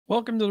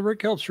Welcome to the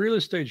Rick Helps Real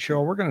Estate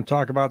Show. We're going to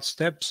talk about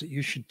steps that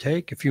you should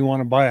take if you want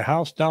to buy a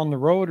house down the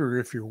road or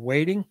if you're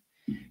waiting.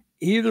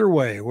 Either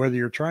way, whether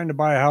you're trying to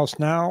buy a house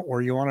now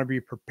or you want to be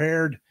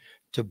prepared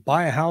to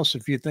buy a house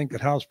if you think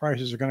that house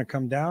prices are going to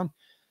come down,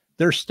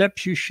 there's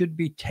steps you should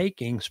be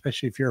taking,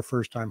 especially if you're a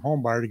first-time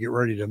home buyer, to get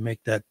ready to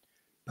make that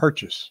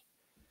purchase.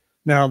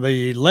 Now,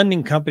 the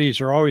lending companies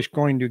are always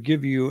going to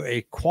give you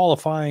a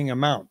qualifying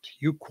amount.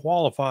 You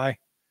qualify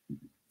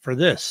for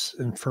this.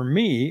 And for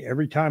me,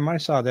 every time I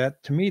saw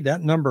that, to me,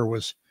 that number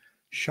was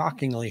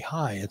shockingly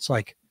high. It's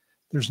like,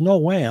 there's no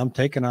way I'm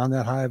taking on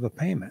that high of a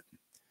payment.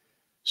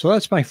 So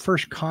that's my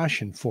first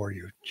caution for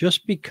you.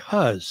 Just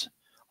because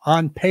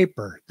on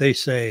paper they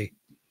say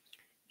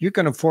you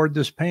can afford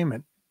this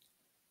payment,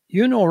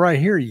 you know right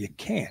here you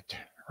can't,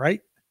 right?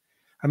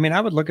 I mean,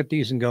 I would look at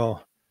these and go,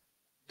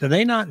 do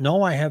they not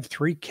know I have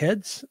 3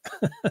 kids?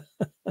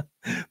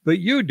 But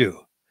you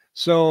do.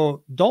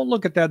 So don't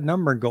look at that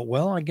number and go,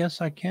 well, I guess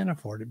I can't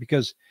afford it,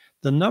 because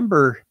the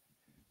number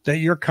that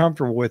you're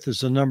comfortable with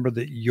is the number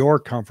that you're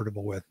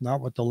comfortable with,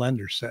 not what the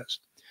lender says.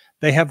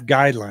 They have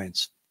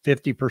guidelines,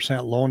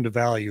 50% loan to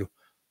value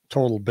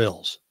total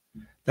bills.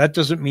 That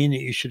doesn't mean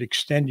that you should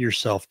extend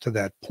yourself to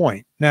that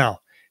point. Now,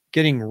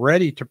 getting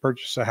ready to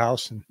purchase a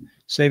house and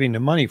saving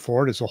the money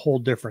for it is a whole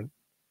different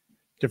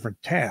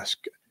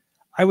task.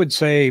 I would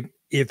say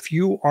if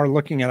you are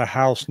looking at a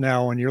house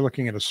now and you're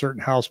looking at a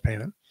certain house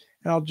payment,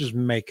 and I'll just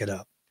make it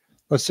up.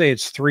 Let's say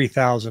it's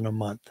 $3,000 a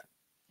month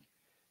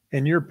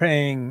and you're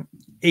paying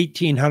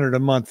 $1,800 a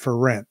month for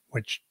rent,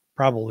 which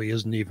probably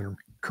isn't even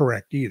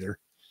correct either.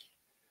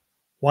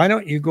 Why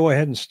don't you go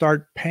ahead and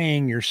start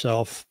paying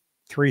yourself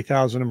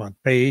 $3,000 a month?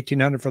 Pay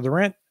 $1,800 for the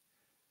rent,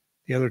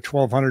 the other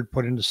 $1,200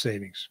 put into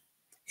savings,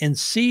 and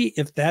see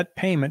if that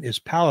payment is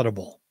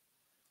palatable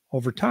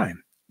over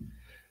time.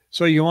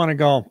 So you want to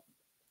go,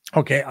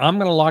 okay, I'm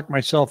going to lock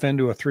myself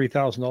into a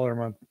 $3,000 a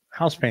month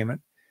house payment.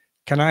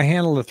 Can I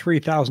handle the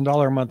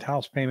 $3,000 a month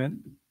house payment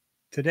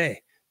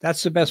today?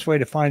 That's the best way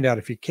to find out.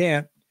 If you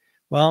can't,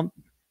 well,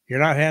 you're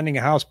not handing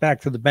a house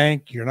back to the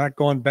bank. You're not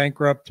going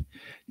bankrupt.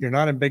 You're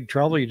not in big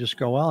trouble. You just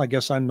go, well, I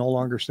guess I'm no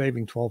longer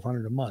saving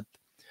 $1,200 a month.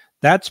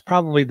 That's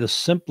probably the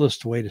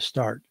simplest way to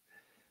start.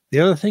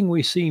 The other thing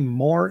we see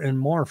more and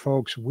more,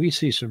 folks, we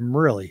see some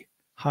really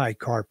high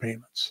car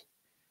payments.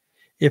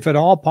 If at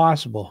all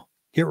possible,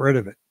 get rid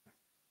of it.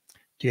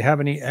 Do you have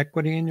any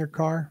equity in your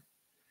car?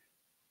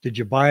 Did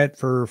you buy it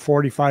for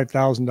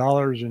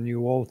 $45,000 and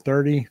you owe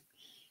 30?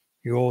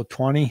 You owe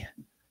 20?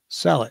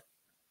 Sell it.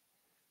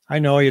 I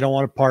know you don't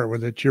want to part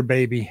with it. It's your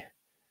baby,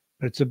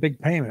 but it's a big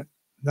payment.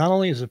 Not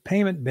only is the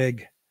payment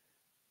big,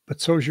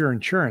 but so is your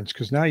insurance,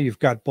 because now you've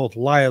got both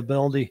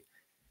liability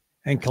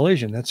and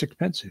collision. That's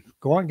expensive.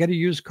 Go out and get a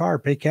used car.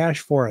 Pay cash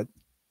for it.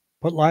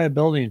 Put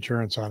liability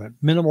insurance on it.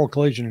 Minimal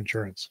collision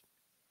insurance.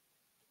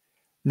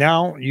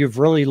 Now you've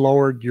really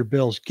lowered your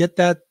bills. Get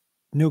that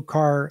new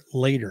car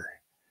later.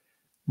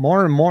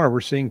 More and more,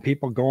 we're seeing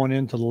people going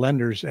into the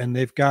lenders and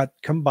they've got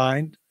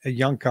combined, a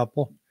young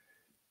couple,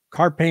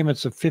 car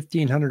payments of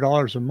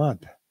 $1,500 a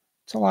month.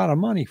 It's a lot of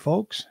money,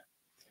 folks.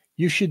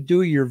 You should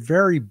do your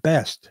very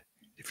best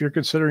if you're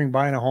considering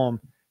buying a home,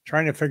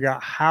 trying to figure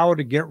out how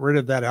to get rid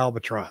of that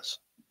albatross,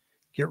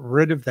 get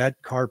rid of that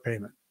car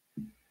payment.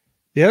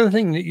 The other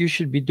thing that you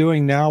should be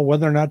doing now,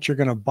 whether or not you're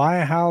going to buy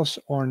a house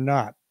or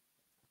not,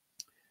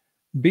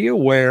 be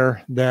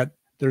aware that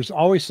there's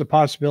always the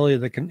possibility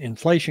that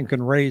inflation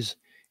can raise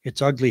its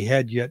ugly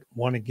head yet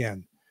one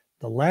again.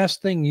 The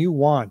last thing you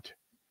want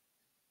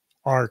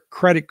are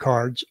credit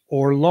cards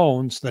or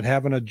loans that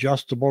have an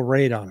adjustable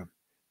rate on them.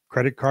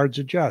 Credit cards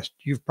adjust.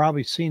 You've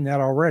probably seen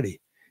that already.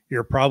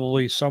 You're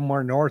probably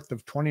somewhere north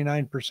of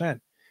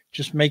 29%.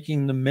 Just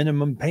making the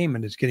minimum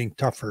payment is getting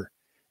tougher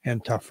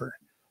and tougher.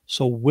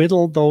 So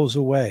whittle those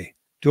away.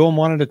 Do them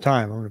one at a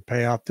time. I'm going to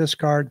pay off this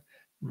card.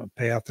 I'm going to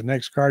pay off the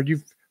next card.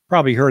 You've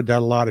probably heard that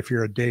a lot if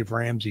you're a Dave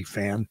Ramsey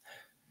fan.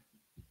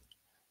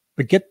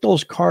 But get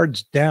those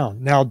cards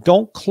down. Now,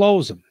 don't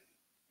close them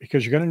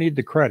because you're going to need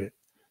the credit.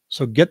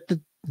 So get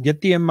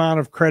the amount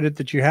of credit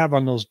that you have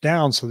on those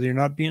down so that you're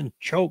not being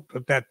choked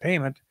with that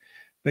payment.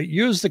 But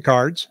use the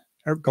cards,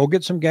 or go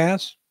get some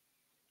gas,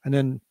 and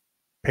then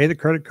pay the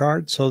credit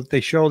card so that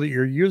they show that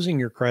you're using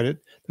your credit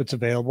that's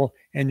available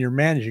and you're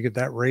managing it.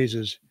 That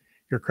raises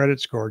your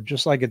credit score,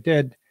 just like it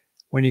did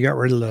when you got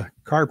rid of the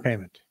car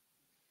payment.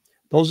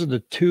 Those are the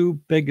 2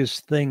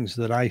 biggest things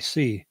that I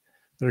see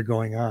that are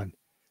going on.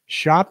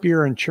 Shop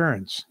your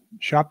insurance.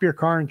 Shop your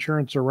car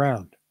insurance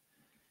around.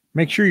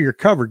 Make sure you're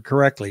covered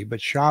correctly,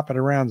 but shop it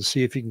around to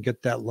see if you can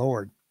get that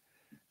lowered.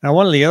 Now,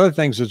 one of the other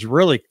things that's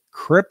really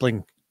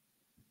crippling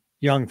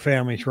young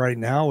families right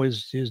now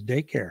is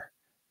daycare.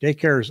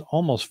 Daycare is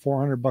almost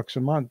 $400 a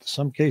month, in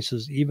some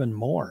cases even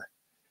more.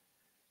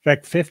 In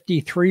fact,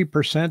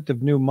 53%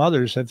 of new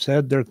mothers have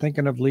said they're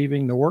thinking of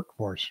leaving the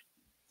workforce.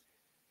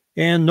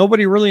 And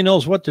nobody really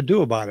knows what to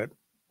do about it.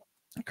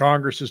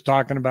 Congress is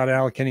talking about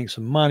allocating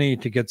some money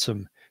to get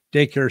some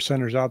daycare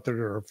centers out there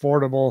that are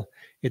affordable.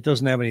 It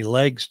doesn't have any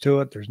legs to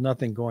it. There's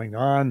nothing going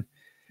on.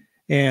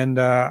 And,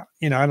 I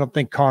don't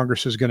think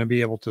Congress is going to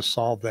be able to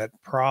solve that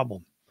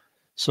problem.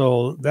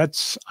 So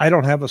I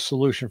don't have a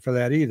solution for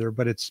that either,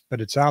 but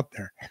it's out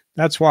there.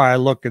 That's why I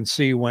look and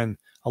see when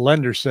a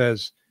lender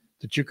says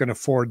that you can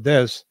afford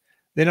this,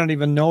 they don't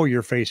even know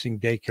you're facing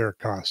daycare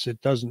costs.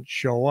 It doesn't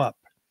show up.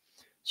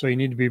 So you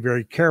need to be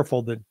very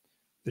careful that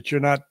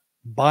you're not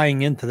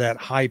buying into that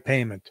high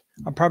payment.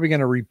 I'm probably going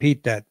to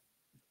repeat that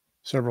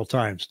several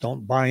times.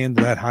 Don't buy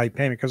into that high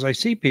payment, because I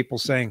see people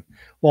saying,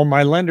 well,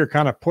 my lender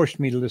kind of pushed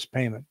me to this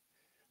payment.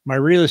 My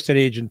real estate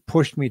agent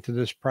pushed me to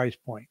this price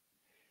point.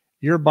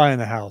 You're buying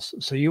a house.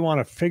 So you want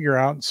to figure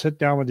out and sit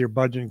down with your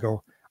budget and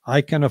go,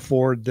 I can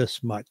afford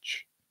this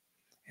much,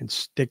 and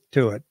stick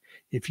to it.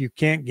 If you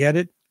can't get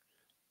it,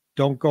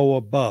 don't go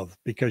above,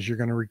 because you're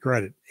going to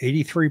regret it.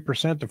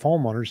 83% of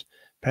homeowners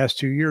past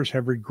 2 years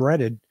have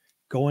regretted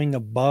going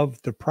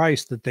above the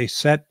price that they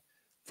set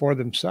for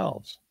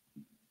themselves.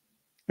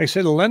 They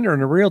say the lender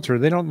and the realtor,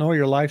 they don't know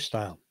your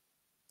lifestyle.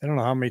 They don't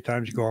know how many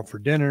times you go out for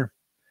dinner.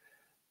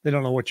 They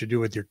don't know what you do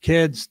with your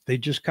kids. They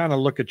just kind of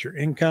look at your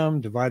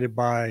income divided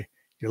by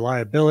your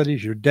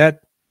liabilities, your debt,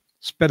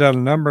 spit out a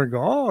number and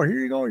go, oh, here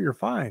you go, you're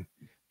fine.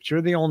 But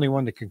you're the only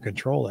one that can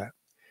control that.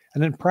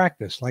 And then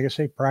practice. Like I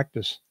say,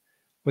 practice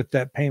with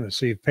that payment.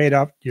 So you've paid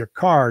off your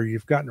car.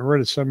 You've gotten rid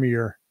of some of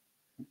your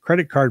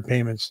credit card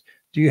payments.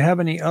 Do you have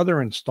any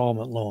other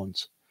installment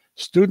loans?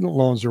 Student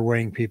loans are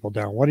weighing people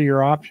down. What are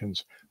your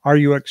options? Are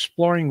you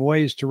exploring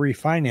ways to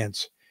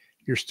refinance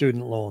your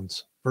student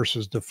loans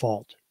versus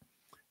default?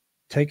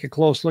 Take a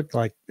close look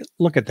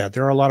at that.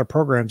 There are a lot of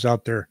programs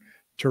out there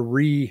to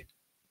redraw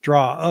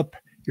up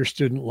your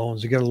student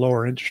loans to get a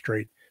lower interest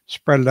rate,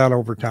 spread it out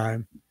over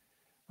time.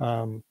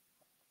 A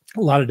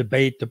lot of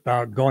debate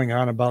going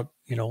on about,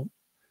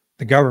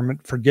 the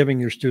government forgiving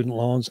your student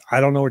loans. I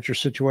don't know what your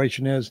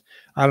situation is.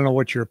 I don't know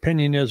what your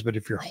opinion is, but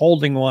if you're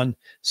holding one,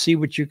 see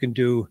what you can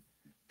do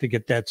to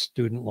get that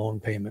student loan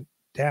payment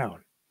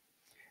down.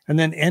 And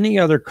then any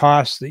other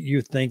costs that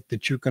you think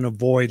that you can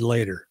avoid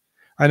later.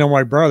 I know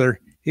my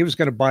brother, he was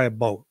going to buy a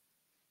boat.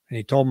 And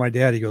he told my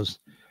dad, he goes,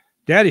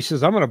 Dad, he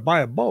says, I'm going to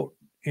buy a boat.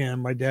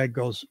 And my dad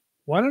goes,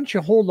 why don't you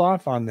hold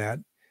off on that?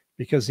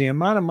 Because the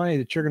amount of money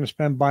that you're going to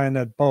spend buying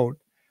that boat,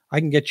 I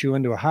can get you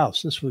into a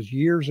house. This was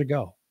years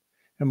ago.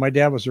 And my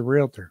dad was a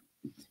realtor.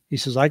 He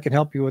says, I can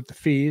help you with the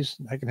fees.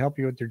 I can help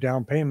you with your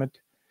down payment,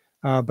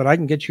 but I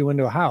can get you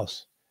into a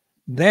house.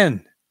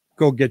 Then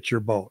go get your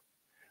boat.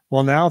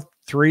 Well, now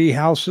 3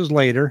 houses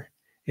later,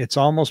 it's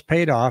almost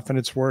paid off and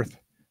it's worth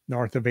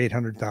north of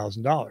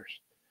 $800,000.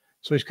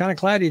 So he's kind of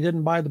glad he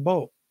didn't buy the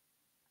boat.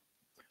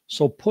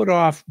 So put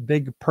off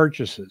big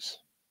purchases.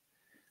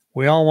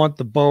 We all want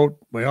the boat.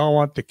 We all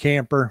want the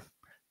camper.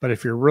 But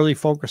if you're really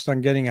focused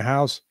on getting a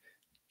house,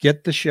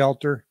 get the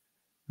shelter,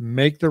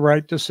 make the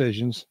right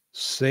decisions,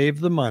 save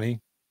the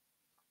money.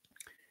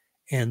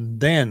 And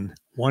then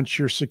once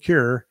you're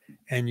secure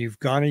and you've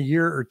gone a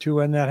year or two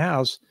in that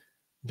house,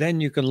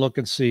 then you can look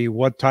and see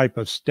what type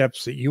of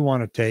steps that you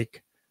want to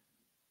take,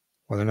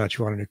 whether or not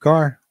you want a new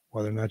car,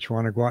 whether or not you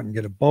want to go out and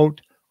get a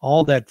boat,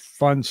 all that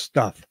fun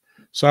stuff.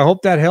 So I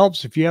hope that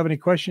helps. If you have any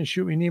questions,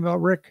 shoot me an email,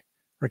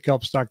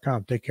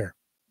 rick@rickhelps.com. Take care.